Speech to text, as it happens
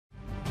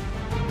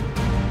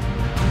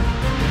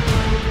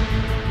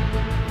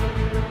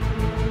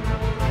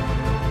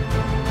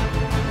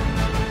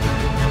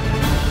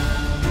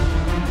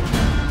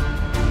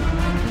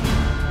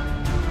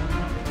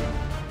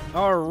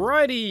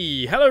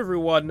Alrighty, hello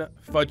everyone,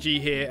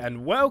 Fudgy here,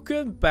 and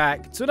welcome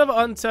back to another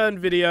Unturned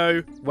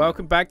video.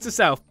 Welcome back to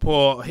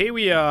Southport. Here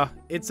we are,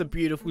 it's a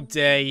beautiful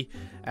day,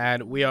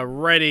 and we are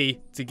ready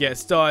to get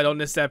started on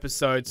this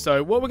episode.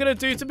 So what we're going to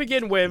do to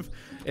begin with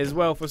is,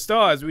 well, for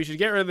starters, we should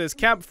get rid of this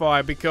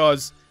campfire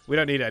because we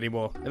don't need it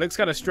anymore. It looks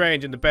kind of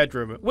strange in the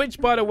bedroom, which,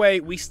 by the way,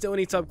 we still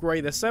need to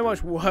upgrade. There's so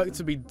much work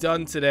to be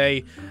done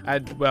today,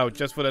 and, well,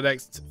 just for the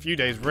next few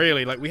days,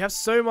 really. Like, we have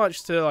so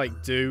much to,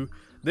 like, do.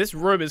 This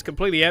room is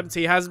completely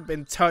empty, hasn't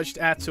been touched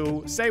at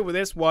all. Same with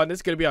this one. This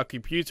is going to be our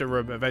computer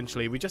room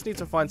eventually. We just need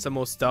to find some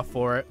more stuff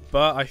for it.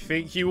 But I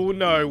think you all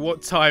know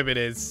what time it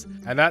is.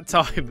 And that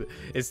time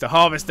is to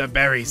harvest the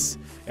berries.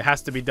 It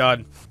has to be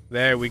done.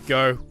 There we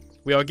go.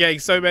 We are getting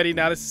so many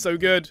now. This is so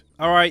good.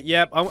 Alright,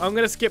 yep. I'm going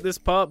to skip this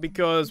part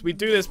because we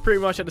do this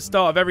pretty much at the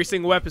start of every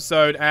single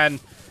episode. And,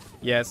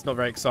 yeah, it's not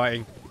very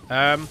exciting.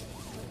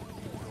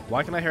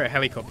 Why can I hear a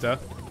helicopter?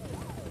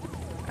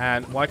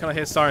 And why can't I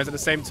hear sirens at the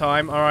same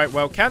time? Alright,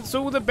 well,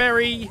 cancel the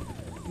berry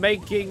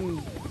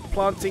making,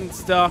 planting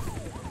stuff.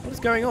 What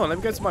is going on? Let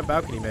me go to my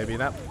balcony, maybe.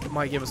 That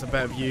might give us a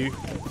better view.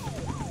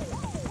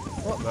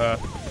 What the?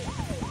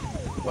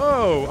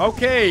 Whoa,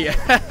 okay.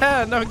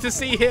 Nothing to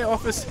see here,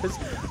 officers.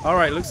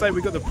 Alright, looks like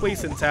we got the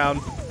police in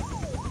town.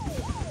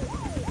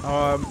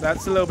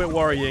 That's a little bit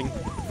worrying.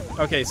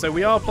 Okay, so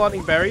we are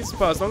planting berries,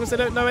 but as long as they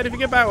don't know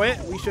anything about it,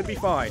 we should be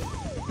fine.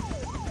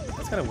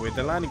 That's kind of weird.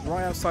 They're landing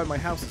right outside my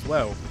house as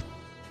well.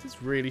 It's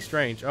really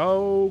strange.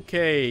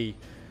 Okay.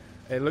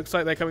 It looks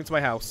like they're coming to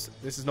my house.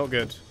 This is not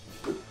good.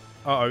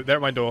 Uh-oh, they're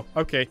at my door.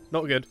 Okay,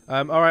 not good.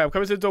 Alright, I'm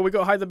coming to the door. We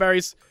gotta hide the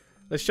berries.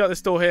 Let's shut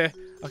this door here.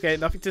 Okay,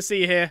 nothing to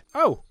see here.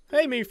 Oh,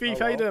 hey, Mean Thief.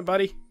 Hello. How you doing,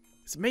 buddy?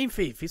 It's Mean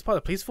Thief. He's part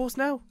of the police force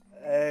now?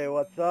 Hey,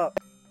 what's up?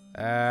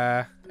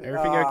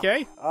 Everything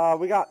okay?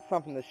 We got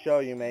something to show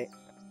you, mate.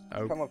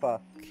 Oh. Come with us.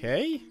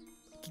 Okay.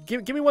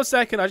 Give me 1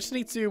 second. I just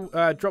need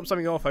to drop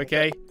something off,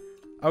 okay?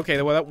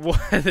 Okay, well,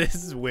 this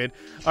is weird.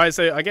 Alright,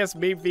 so I guess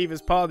Mean Thief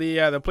is part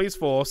of the police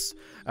force.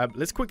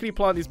 Let's quickly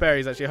plant these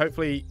berries, actually.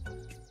 Hopefully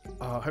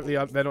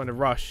they're not in a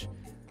rush.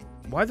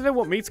 Why do they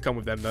want me to come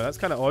with them, though? That's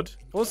kind of odd.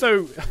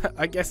 Also,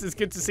 I guess it's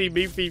good to see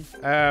Mean Thief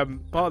part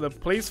of the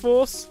police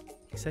force.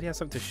 He said he has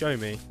something to show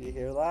me. You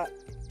hear that?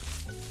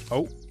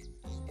 Oh.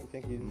 I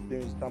think he's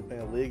doing something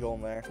illegal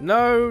in there.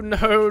 No,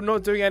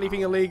 not doing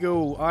anything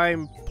illegal.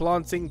 I'm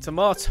planting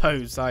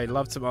tomatoes. I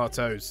love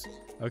tomatoes.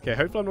 Okay,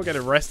 hopefully I'm not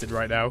getting arrested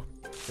right now.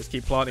 Let's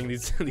keep planting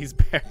these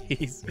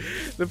berries.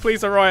 The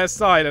police are right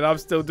outside and I'm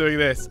still doing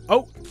this.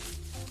 Oh!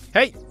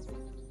 Hey!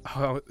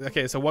 Oh,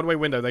 okay, it's a one-way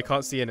window. They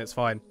can't see in. It's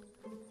fine.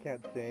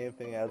 Can't see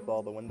anything as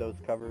all the windows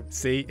covered.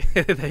 See?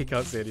 They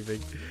can't see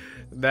anything.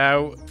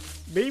 Now,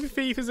 Mean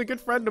Thief is a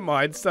good friend of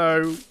mine,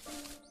 so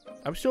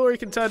I'm sure he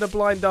can turn a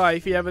blind eye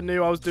if he ever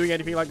knew I was doing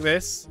anything like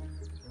this.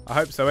 I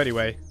hope so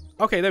anyway.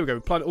 Okay, there we go. We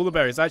planted all the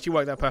berries. That actually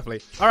worked out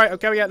perfectly. Alright,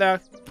 okay, we out now.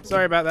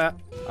 Sorry about that.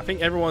 I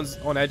think everyone's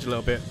on edge a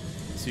little bit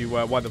to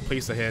why the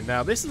police are here.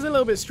 Now, this is a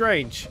little bit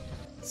strange.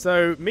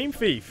 So, Mean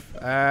Thief,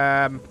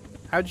 how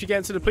did you get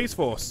into the police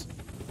force?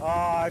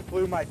 I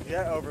flew my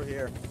jet over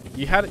here.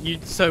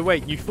 So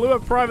wait, you flew a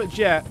private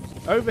jet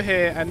over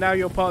here and now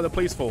you're part of the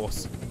police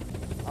force?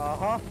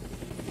 Uh-huh.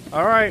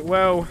 Alright,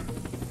 well,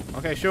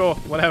 okay, sure,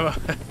 whatever.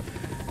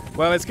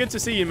 Well, it's good to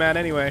see you, man,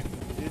 anyway.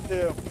 You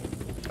too.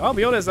 I'll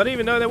be honest, I didn't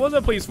even know there was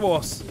a police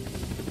force.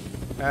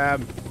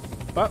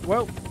 But,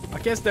 well, I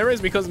guess there is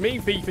because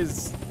Mean Thief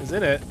is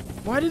in it.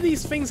 Why do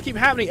these things keep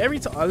happening every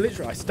time?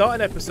 I start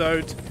an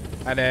episode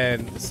and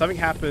then something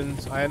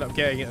happens. I end up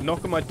getting a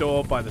knock on my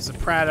door by the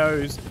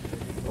Sopranos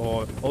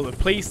or the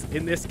police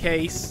in this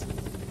case.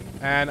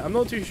 And I'm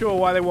not too sure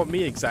why they want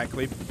me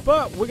exactly,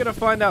 but we're going to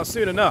find out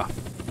soon enough.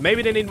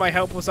 Maybe they need my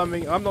help or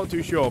something. I'm not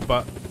too sure,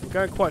 but we're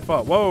going quite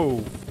far.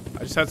 Whoa. I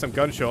just heard some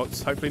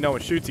gunshots. Hopefully no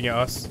one's shooting at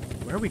us.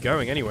 Where are we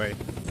going anyway?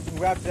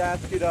 We have to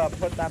ask you to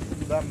put them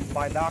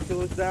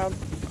binoculars down.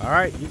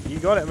 Alright, you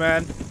got it,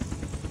 man.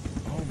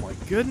 Oh my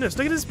goodness,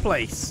 look at this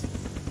place.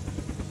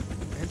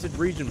 Entered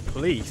Region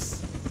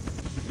Police.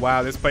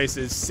 Wow, this place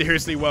is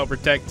seriously well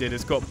protected.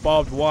 It's got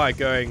barbed wire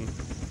going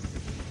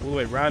all the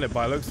way around it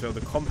by the looks of it,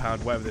 the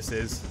compound, whatever this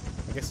is.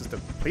 I guess it's the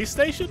police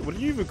station? Would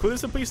you even call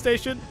this a police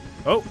station?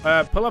 Oh,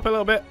 pull up a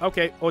little bit.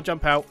 Okay, or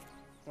jump out.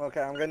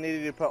 Okay, I'm going to need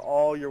you to put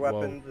all your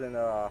weapons in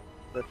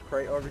this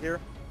crate over here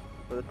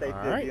for the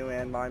safety of you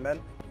and my men.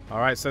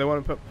 Alright, so they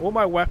want to put all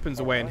my weapons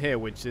away in here,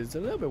 which is a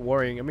little bit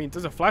worrying. I mean,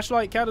 does a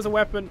flashlight count as a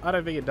weapon? I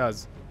don't think it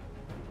does.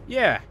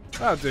 Yeah,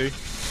 that'll do.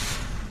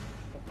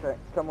 Okay,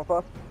 come with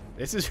us.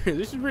 This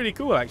is really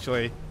cool,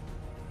 actually.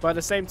 But at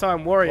the same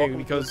time, worrying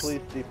because,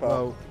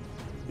 well,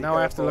 now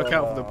I have to look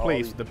out for the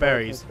police with the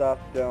berries. Stuff.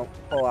 Don't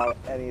pull out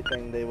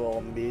anything. They will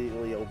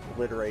immediately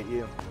obliterate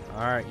you.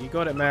 Alright, you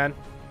got it, man.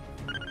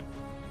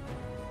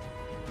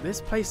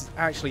 This place is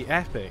actually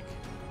epic.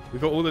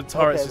 We've got all the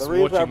turrets just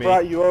watching me. The reason I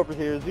brought you over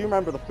here is you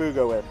remember the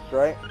Fugoists,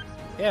 right?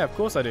 Yeah, of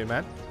course I do,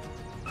 man.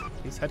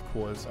 These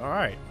headquarters,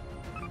 alright.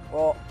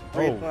 Well,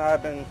 recently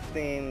I've been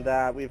seeing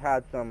that we've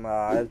had some,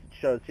 as it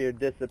shows here,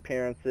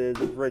 disappearances,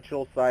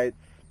 ritual sites.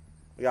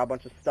 We got a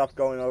bunch of stuff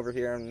going over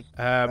here, and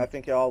I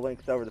think it all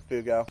links over to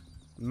Fugo.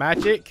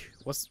 Magic?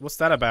 What's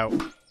that about?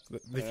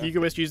 The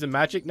Fugawist using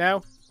magic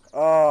now?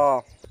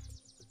 Oh,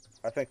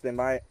 I think they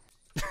might.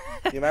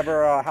 You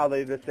remember how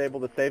they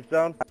disabled the safe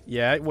zone?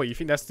 Yeah, what, you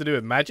think that's to do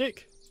with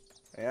magic?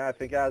 Yeah, I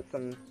think it has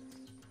some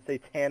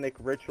satanic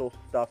ritual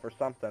stuff or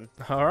something.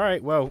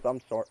 Alright, well,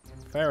 Some sort.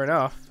 fair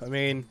enough. I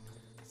mean,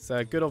 it's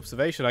a good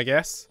observation, I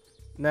guess.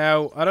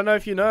 Now, I don't know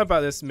if you know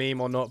about this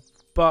meme or not,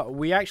 but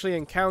we actually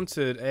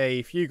encountered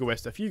a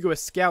Fugawist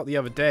scout the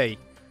other day.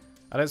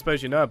 I don't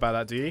suppose you know about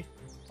that, do you?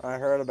 I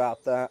heard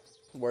about that.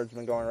 Word's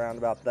been going around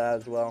about that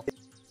as well.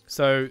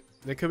 So,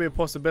 there could be a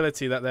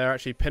possibility that they're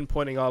actually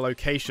pinpointing our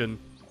location.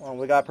 Well,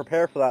 we gotta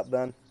prepare for that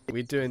then.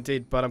 We do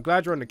indeed, but I'm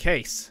glad you're on the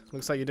case.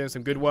 Looks like you're doing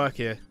some good work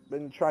here.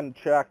 Been trying to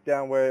track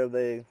down where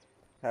they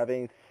have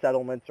any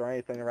settlements or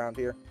anything around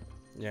here.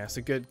 Yeah, it's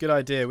a good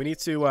idea. We need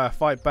to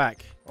fight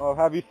back. Oh,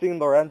 have you seen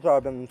Lorenzo?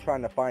 I've been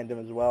trying to find him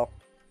as well.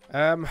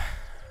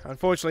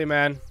 Unfortunately,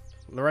 man,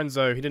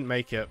 Lorenzo, he didn't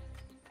make it.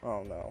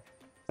 Oh no.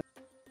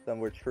 Then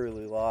we're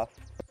truly lost.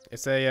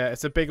 It's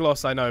a big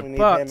loss, I know, We need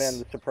but him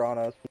and the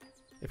Sopranos.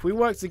 if we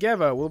work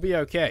together, we'll be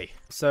okay.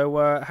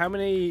 So, how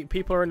many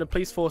people are in the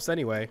police force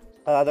anyway?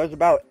 There's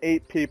about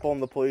 8 people in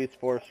the police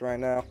force right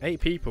now. 8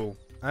 people.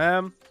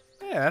 Yeah,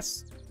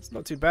 that's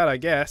not too bad, I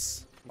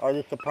guess. Are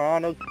the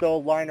Sopranos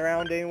still lying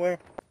around anywhere?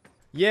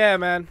 Yeah,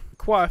 man,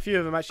 quite a few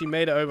of them actually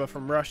made it over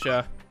from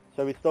Russia.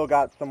 So we still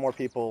got some more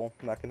people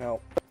that can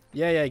help.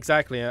 Yeah,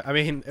 exactly. I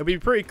mean, it'd be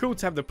pretty cool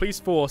to have the police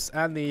force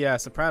and the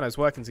Sopranos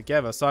working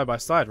together side by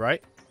side,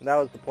 right? That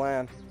was the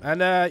plan.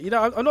 And, you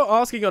know, I'm not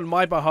asking on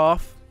my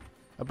behalf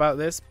about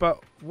this,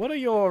 but what are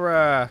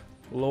your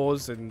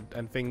laws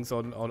and things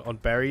on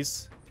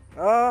berries?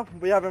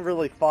 We haven't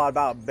really thought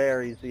about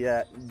berries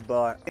yet,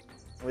 but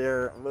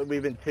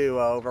we've been too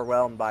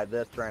overwhelmed by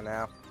this right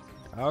now.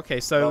 Okay,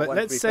 so But once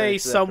let's we say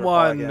finish this, we're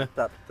probably gonna someone...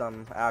 set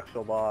some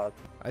actual laws.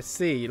 I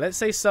see. Let's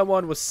say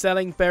someone was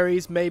selling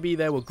berries. Maybe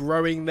they were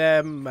growing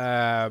them.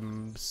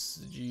 Would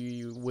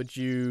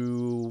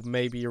you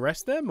maybe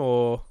arrest them,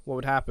 or what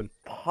would happen?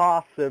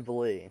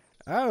 Possibly.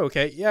 Oh,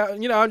 okay. Yeah,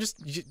 you know, I'm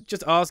just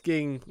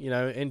asking, you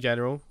know, in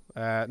general.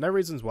 No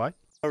reasons why.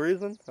 No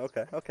reason?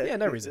 Okay. Yeah,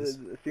 no reasons.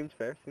 It seems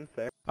fair.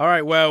 All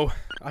right, well,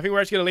 I think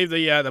we're actually going to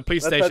leave the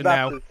police station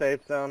now. Let's head back to the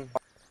safe zone.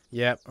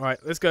 Yeah, all right,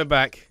 let's go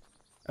back.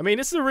 I mean,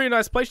 this is a really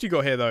nice place you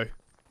got here, though.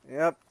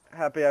 Yep.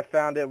 Happy I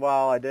found it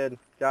while I did.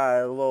 Got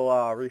it a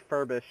little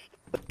refurbished.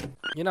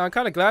 You know, I'm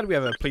kind of glad we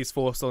have a police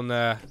force on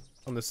the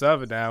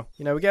server now.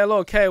 You know, we get a lot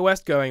of KOS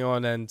going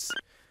on, and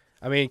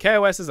I mean,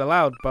 KOS is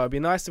allowed, but it'd be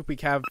nice if we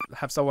can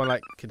have someone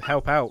like could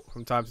help out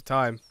from time to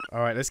time. All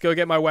right, let's go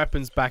get my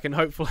weapons back, and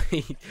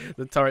hopefully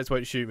the turrets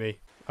won't shoot me.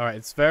 All right,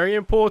 it's very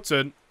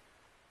important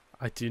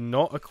I do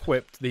not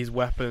equip these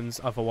weapons,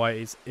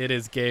 otherwise it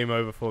is game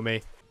over for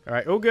me. All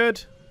right, all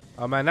good.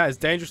 Oh man, that is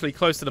dangerously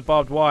close to the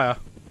barbed wire.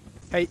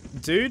 Hey,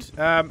 dude,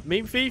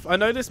 meme thief, I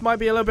know this might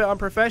be a little bit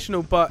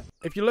unprofessional, but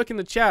if you look in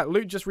the chat,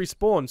 loot just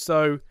respawned,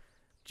 so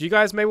do you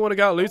guys maybe want to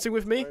go out looting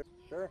with me?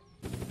 Sure.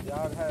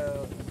 Yeah, I'm gonna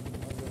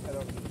head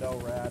over to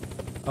NORAD.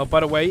 Oh, by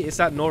the way, it's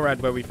at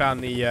NORAD where we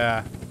found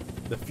the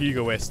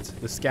Fugawist,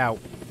 the scout.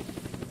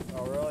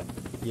 Oh, really?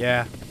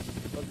 Yeah.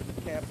 Was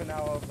it camping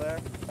out over there?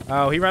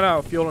 Oh, he ran out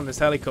of fuel on his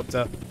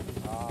helicopter.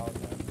 Oh,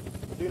 okay.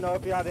 Do you know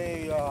if you had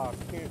any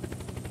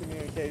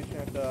communication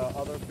with the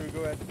other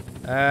Fugawist?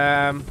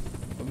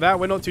 That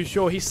we're not too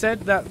sure. He said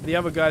that the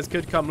other guys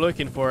could come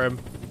looking for him,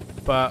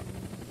 but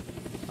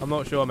I'm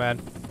not sure, man.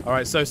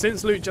 Alright, so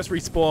since loot just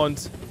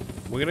respawned,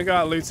 we're going to go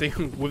out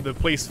looting with the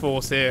police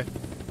force here.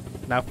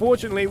 Now,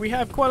 fortunately, we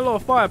have quite a lot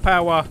of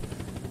firepower,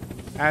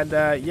 and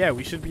yeah,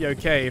 we should be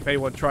okay if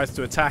anyone tries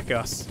to attack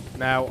us.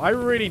 Now, I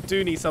really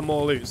do need some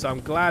more loot, so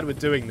I'm glad we're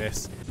doing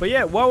this. But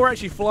yeah, while we're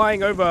actually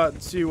flying over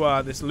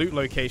to this loot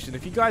location,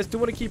 if you guys do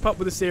want to keep up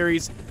with the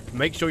series,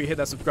 make sure you hit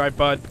that subscribe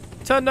button,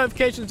 turn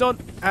notifications on,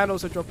 and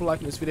also drop a like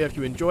in this video if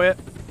you enjoy it.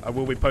 I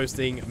will be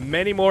posting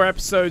many more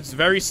episodes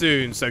very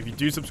soon, so if you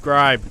do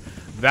subscribe,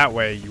 that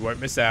way you won't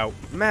miss out.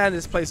 Man,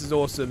 this place is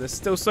awesome. There's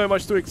still so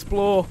much to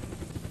explore.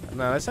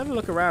 Now, let's have a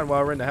look around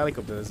while we're in the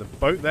helicopter. There's a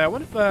boat there. I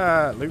wonder if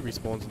loot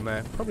respawns on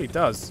there. Probably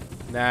does.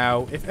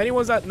 Now, if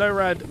anyone's at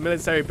NORAD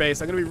military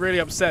base, I'm going to be really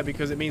upset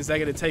because it means they're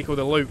going to take all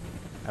the loot,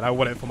 and I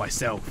want it for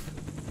myself.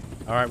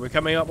 Alright, we're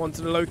coming up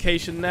onto the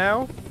location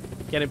now.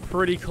 Getting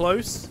pretty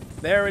close.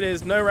 There it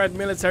is, NORAD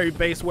military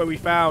base where we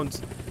found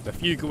the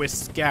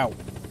Fugawist scout.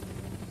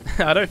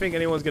 I don't think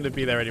anyone's going to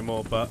be there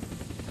anymore, but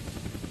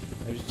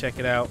let me just check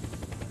it out.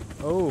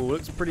 Oh,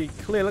 looks pretty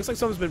clear. Looks like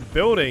someone's been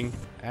building.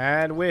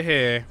 And we're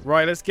here.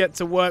 Right, let's get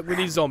to work with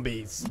these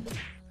zombies.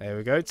 There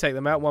we go. Take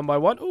them out one by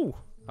one. Oh,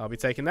 I'll be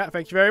taking that.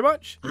 Thank you very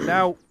much.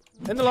 Now,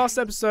 in the last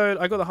episode,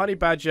 I got the honey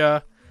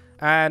badger,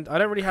 and I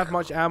don't really have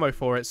much ammo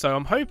for it, so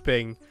I'm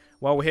hoping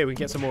while we're here we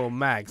can get some more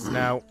mags.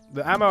 Now,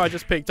 the ammo I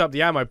just picked up,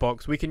 the ammo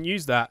box, we can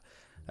use that.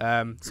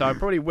 So I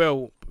probably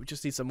will. We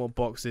just need some more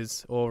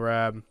boxes,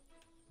 or,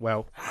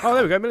 well. Oh,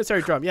 there we go.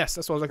 Military drum. Yes,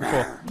 that's what I was looking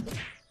for.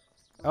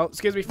 Oh,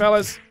 excuse me,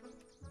 fellas.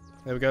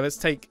 There we go. Let's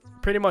take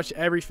pretty much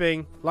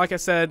everything. Like I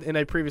said in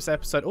a previous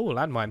episode. Oh,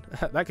 landmine.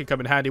 That could come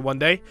in handy one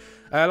day.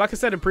 Like I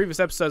said in previous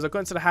episodes, I've got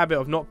into the habit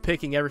of not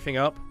picking everything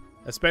up.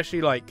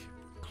 Especially like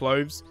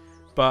clothes.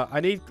 But I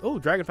need... Oh,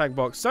 Dragon Fang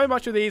box. So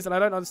much of these and I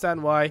don't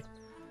understand why.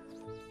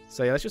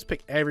 So yeah, let's just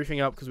pick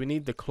everything up because we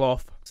need the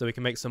cloth. So we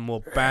can make some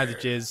more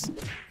bandages.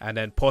 And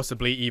then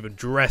possibly even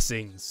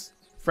dressings.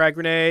 Frag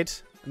grenade.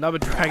 Another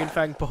Dragon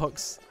Fang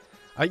box.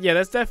 Yeah,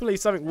 there's definitely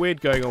something weird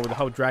going on with the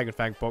whole Dragon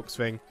Fang box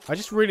thing. I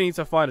just really need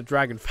to find a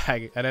Dragon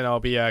Fang, and then I'll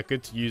be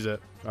good to use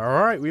it.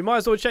 Alright, we might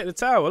as well check the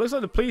tower. It looks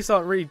like the police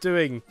aren't really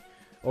doing,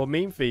 or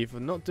Meme Thief, are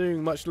not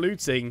doing much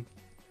looting.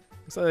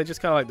 Looks like they're just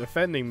kind of like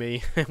defending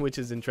me, which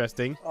is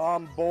interesting.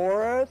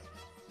 Boris?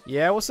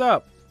 Yeah, what's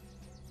up?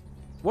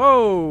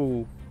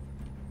 Whoa!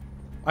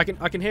 I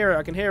can hear it,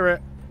 I can hear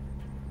it.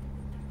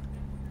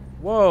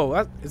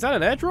 Whoa, is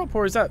that an airdrop,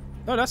 or is that...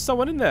 No, that's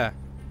someone in there.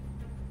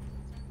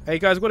 Hey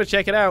guys, we've got to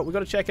check it out. We've got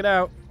to check it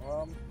out.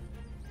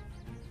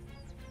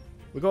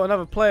 We got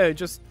another player who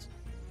just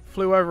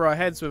flew over our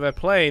heads with a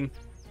plane.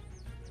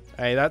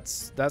 Hey,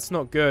 that's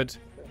not good.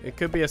 It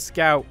could be a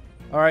scout.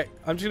 Alright,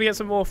 I'm just going to get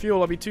some more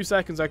fuel. I'll be 2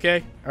 seconds,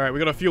 okay? Alright, we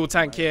got a fuel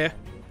tank here.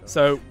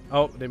 So,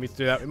 oh, didn't mean to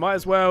do that. We might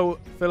as well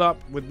fill up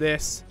with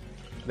this.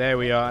 There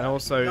we are. And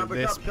also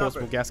this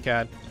portable gas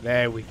can.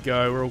 There we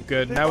go. We're all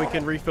good. Now we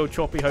can refill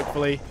Choppy,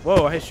 hopefully.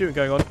 Whoa, I hear shooting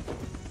going on.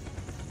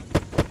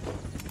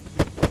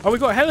 Oh, we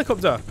got a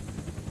helicopter.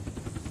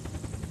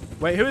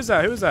 Wait, who is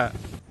that? Who is that?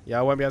 Yeah,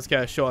 I won't be able to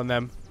get a shot on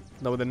them.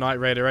 Not with the Night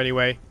Raider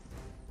anyway.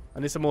 I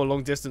need some more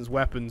long-distance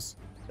weapons.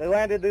 They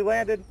landed. They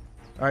landed.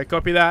 Alright,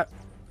 copy that.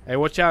 Hey,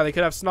 watch out. They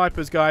could have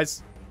snipers,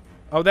 guys.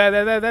 Oh,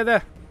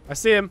 there. I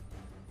see him.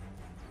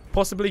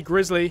 Possibly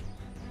Grizzly.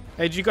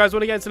 Hey, do you guys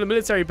want to get into the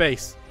military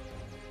base?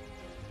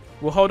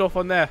 We'll hold off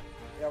on there.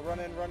 Yeah, run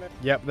in.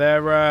 Yep,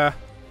 they're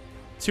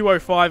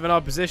 205 in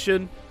our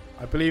position.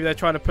 I believe they're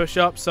trying to push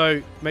up,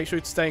 so make sure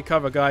to stay in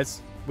cover,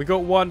 guys. We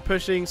got one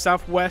pushing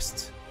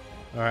southwest.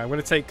 Alright, I'm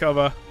going to take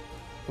cover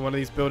in one of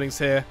these buildings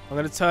here. I'm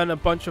going to turn a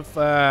bunch of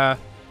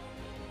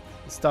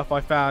stuff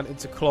I found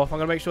into cloth. I'm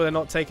going to make sure they're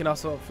not taking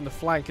us off from the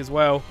flank as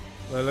well.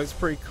 Well, it looks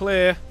pretty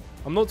clear.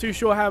 I'm not too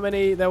sure how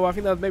many there were. I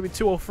think there was maybe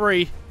 2 or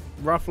 3.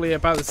 Roughly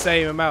about the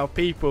same amount of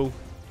people.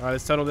 Alright,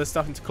 let's turn all this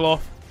stuff into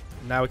cloth.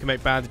 Now we can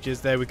make bandages.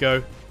 There we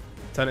go.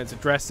 Turn it into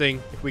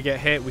dressing. If we get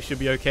hit, we should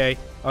be okay.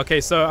 Okay,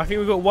 so I think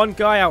we've got one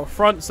guy out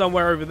front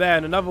somewhere over there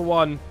and another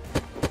one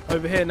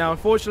over here. Now,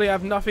 unfortunately, I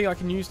have nothing I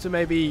can use to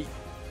maybe...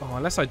 Oh,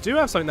 unless I do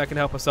have something that can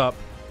help us up.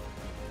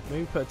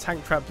 Maybe put a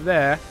tank trap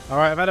there. All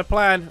right, I've had a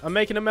plan. I'm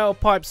making a metal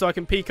pipe so I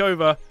can peek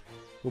over.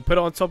 We'll put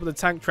it on top of the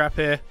tank trap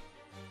here.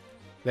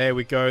 There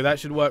we go. That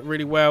should work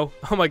really well.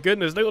 Oh, my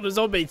goodness. Look at the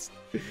zombies.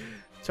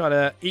 Trying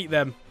to eat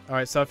them. All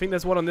right, so I think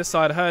there's one on this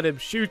side. I heard him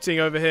shooting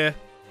over here.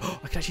 Oh,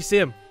 I can actually see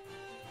him.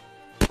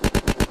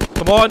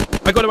 Come on.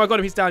 I got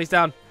him. He's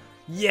down.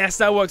 Yes,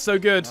 that works so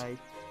good. Nice.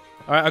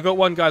 All right, I got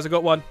one, guys. I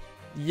got one.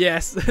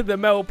 Yes, the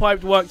metal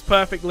pipe worked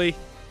perfectly.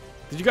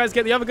 Did you guys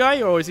get the other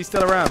guy, or is he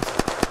still around? There's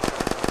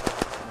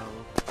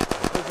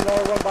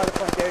another one by the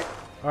front gate.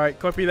 All right,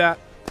 copy that.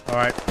 All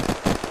right.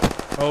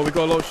 Oh, we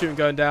got a lot of shooting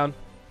going down.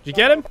 Did you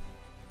get him?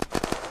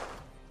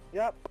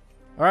 Yep.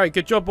 All right,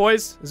 good job,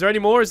 boys. Is there any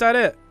more? Is that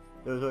it?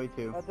 There's only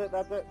 2.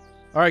 That's it.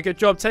 All right, good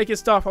job. Take his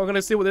stuff. I'm going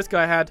to see what this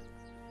guy had.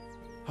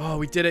 Oh,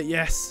 we did it.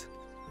 Yes.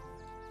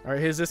 All right,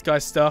 here's this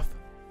guy's stuff.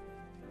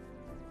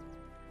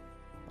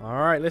 All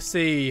right, let's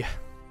see.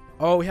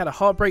 Oh, we had a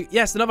heartbreak.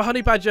 Yes, another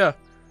honey badger.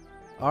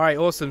 All right,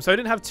 awesome. So I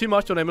didn't have too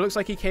much on him. It looks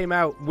like he came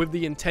out with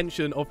the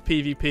intention of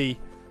PvP.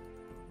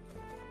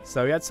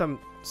 So he had some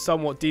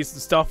somewhat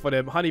decent stuff on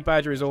him. Honey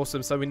badger is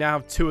awesome. So we now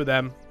have 2 of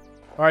them.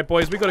 All right,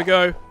 boys, we got to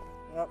go.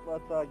 Yep,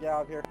 let's get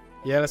out of here.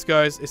 Yeah, let's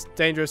go. It's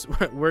dangerous.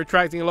 We're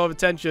attracting a lot of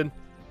attention.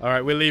 All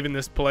right, we're leaving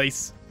this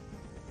place.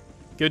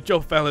 Good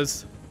job,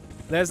 fellas.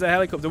 There's the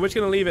helicopter. We're just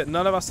going to leave it.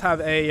 None of us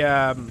have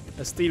a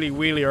steely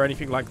wheelie or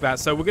anything like that.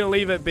 So we're going to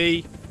leave it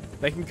be.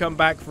 They can come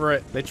back for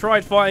it. They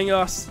tried fighting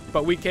us,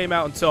 but we came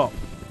out on top.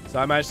 So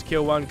I managed to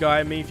kill one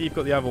guy. Me and Thief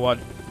got the other one.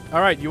 All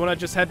right, you want to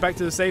just head back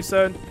to the safe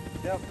zone?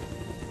 Yep.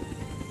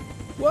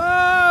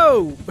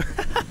 Whoa!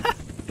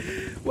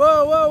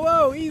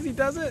 Whoa. Easy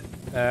does it.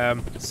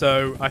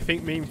 So I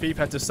think me and Thief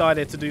had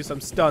decided to do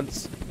some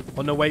stunts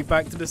on the way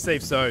back to the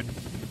safe zone.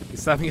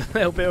 He's having a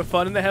little bit of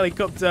fun in the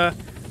helicopter,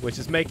 which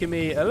is making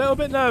me a little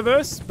bit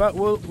nervous, but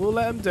we'll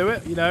let him do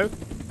it, you know.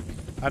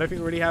 I don't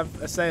think we really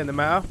have a say in the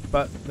matter,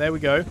 but there we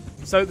go.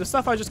 So the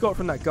stuff I just got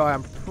from that guy,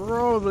 I'm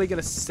probably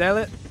going to sell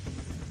it.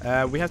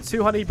 We have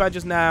 2 honey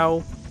badgers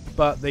now,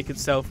 but they could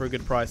sell for a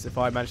good price if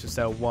I manage to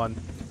sell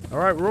 1. All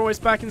right, we're always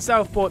back in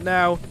Southport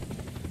now.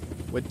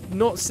 We're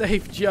not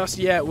safe just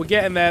yet. We're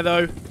getting there,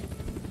 though.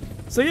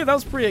 So yeah, that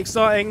was pretty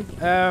exciting.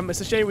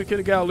 It's a shame we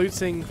couldn't go out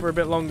looting for a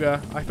bit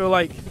longer. I feel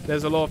like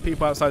there's a lot of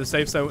people outside the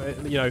safe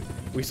zone. You know,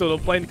 we saw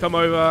the plane come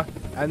over,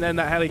 and then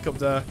that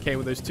helicopter came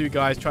with those 2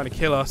 guys trying to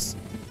kill us.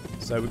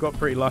 So we got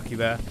pretty lucky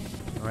there.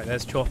 All right,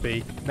 there's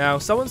Choppy. Now,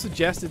 someone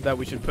suggested that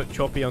we should put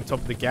Choppy on top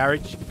of the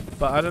garage,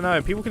 but I don't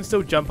know. People can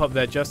still jump up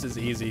there just as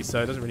easy,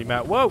 so it doesn't really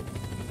matter. Whoa!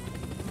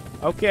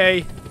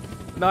 Okay.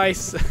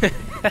 Nice.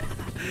 That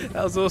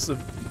was awesome.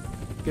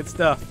 Good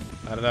stuff.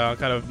 I don't know. I'm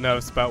kind of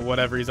nervous about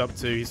whatever he's up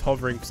to. He's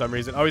hovering for some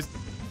reason. Oh, I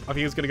think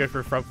he was going to go for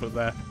a front flip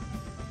there.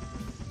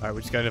 All right,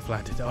 we're just going to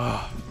land it. Oh.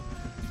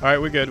 All right,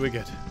 we're good. We're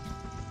good.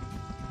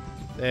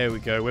 There we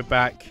go. We're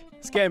back.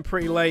 It's getting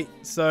pretty late,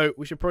 so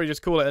we should probably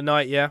just call it a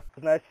night, yeah?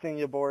 It's nice seeing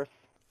you, Boris.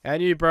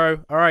 And you,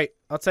 bro. All right,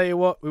 I'll tell you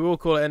what. We will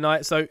call it a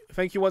night. So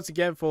thank you once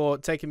again for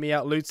taking me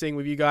out looting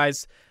with you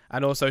guys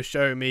and also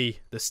showing me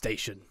the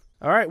station.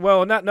 All right,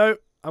 well, on that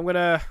note, I'm going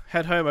to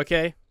head home,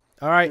 okay?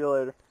 All right. See you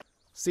later.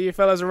 See you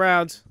fellas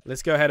around.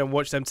 Let's go ahead and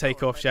watch them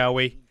take off, shall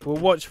we? We'll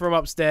watch from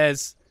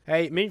upstairs.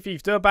 Hey, Meat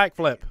Thief, do a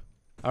backflip.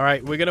 All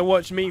right, we're going to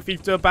watch Meat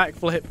Thief do a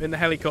backflip in the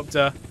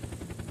helicopter.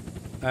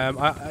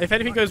 If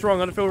anything goes wrong, I'm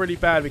going to feel really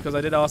bad because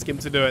I did ask him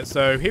to do it.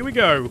 So here we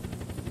go.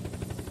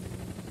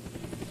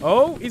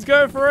 Oh, he's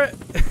going for it.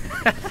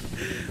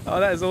 Oh,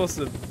 that is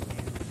awesome.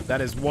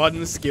 That is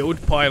one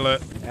skilled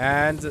pilot.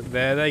 And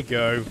there they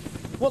go.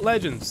 What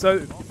legends.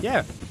 So,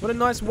 yeah, what a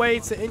nice way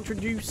to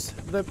introduce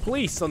the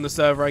police on the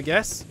server, I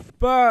guess.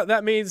 But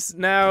that means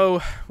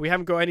now we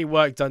haven't got any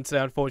work done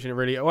today, unfortunately,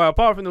 really. Well,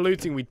 apart from the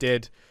looting we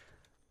did.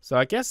 So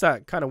I guess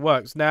that kind of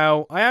works.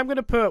 Now, I am going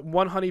to put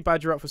one honey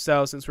badger up for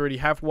sale since we already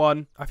have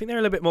one. I think they're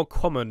a little bit more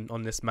common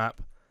on this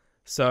map.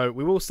 So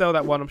we will sell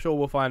that one. I'm sure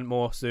we'll find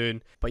more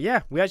soon. But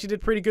yeah, we actually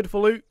did pretty good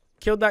for loot.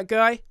 Killed that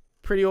guy.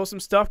 Pretty awesome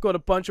stuff. Got a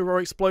bunch of raw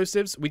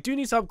explosives. We do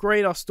need to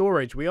upgrade our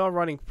storage. We are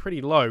running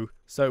pretty low.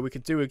 So we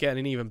could do with getting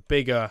an even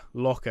bigger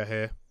locker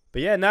here.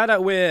 But yeah, now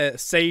that we're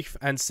safe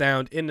and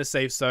sound in the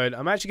safe zone,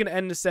 I'm actually going to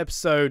end this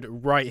episode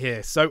right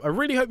here. So I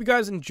really hope you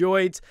guys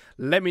enjoyed.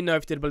 Let me know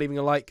if you did by leaving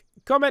a like,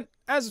 comment,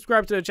 and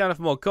subscribe to the channel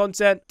for more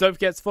content. Don't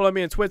forget to follow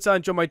me on Twitter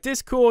and join my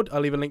Discord.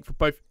 I'll leave a link for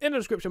both in the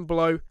description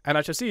below. And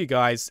I shall see you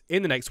guys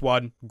in the next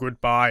one.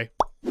 Goodbye.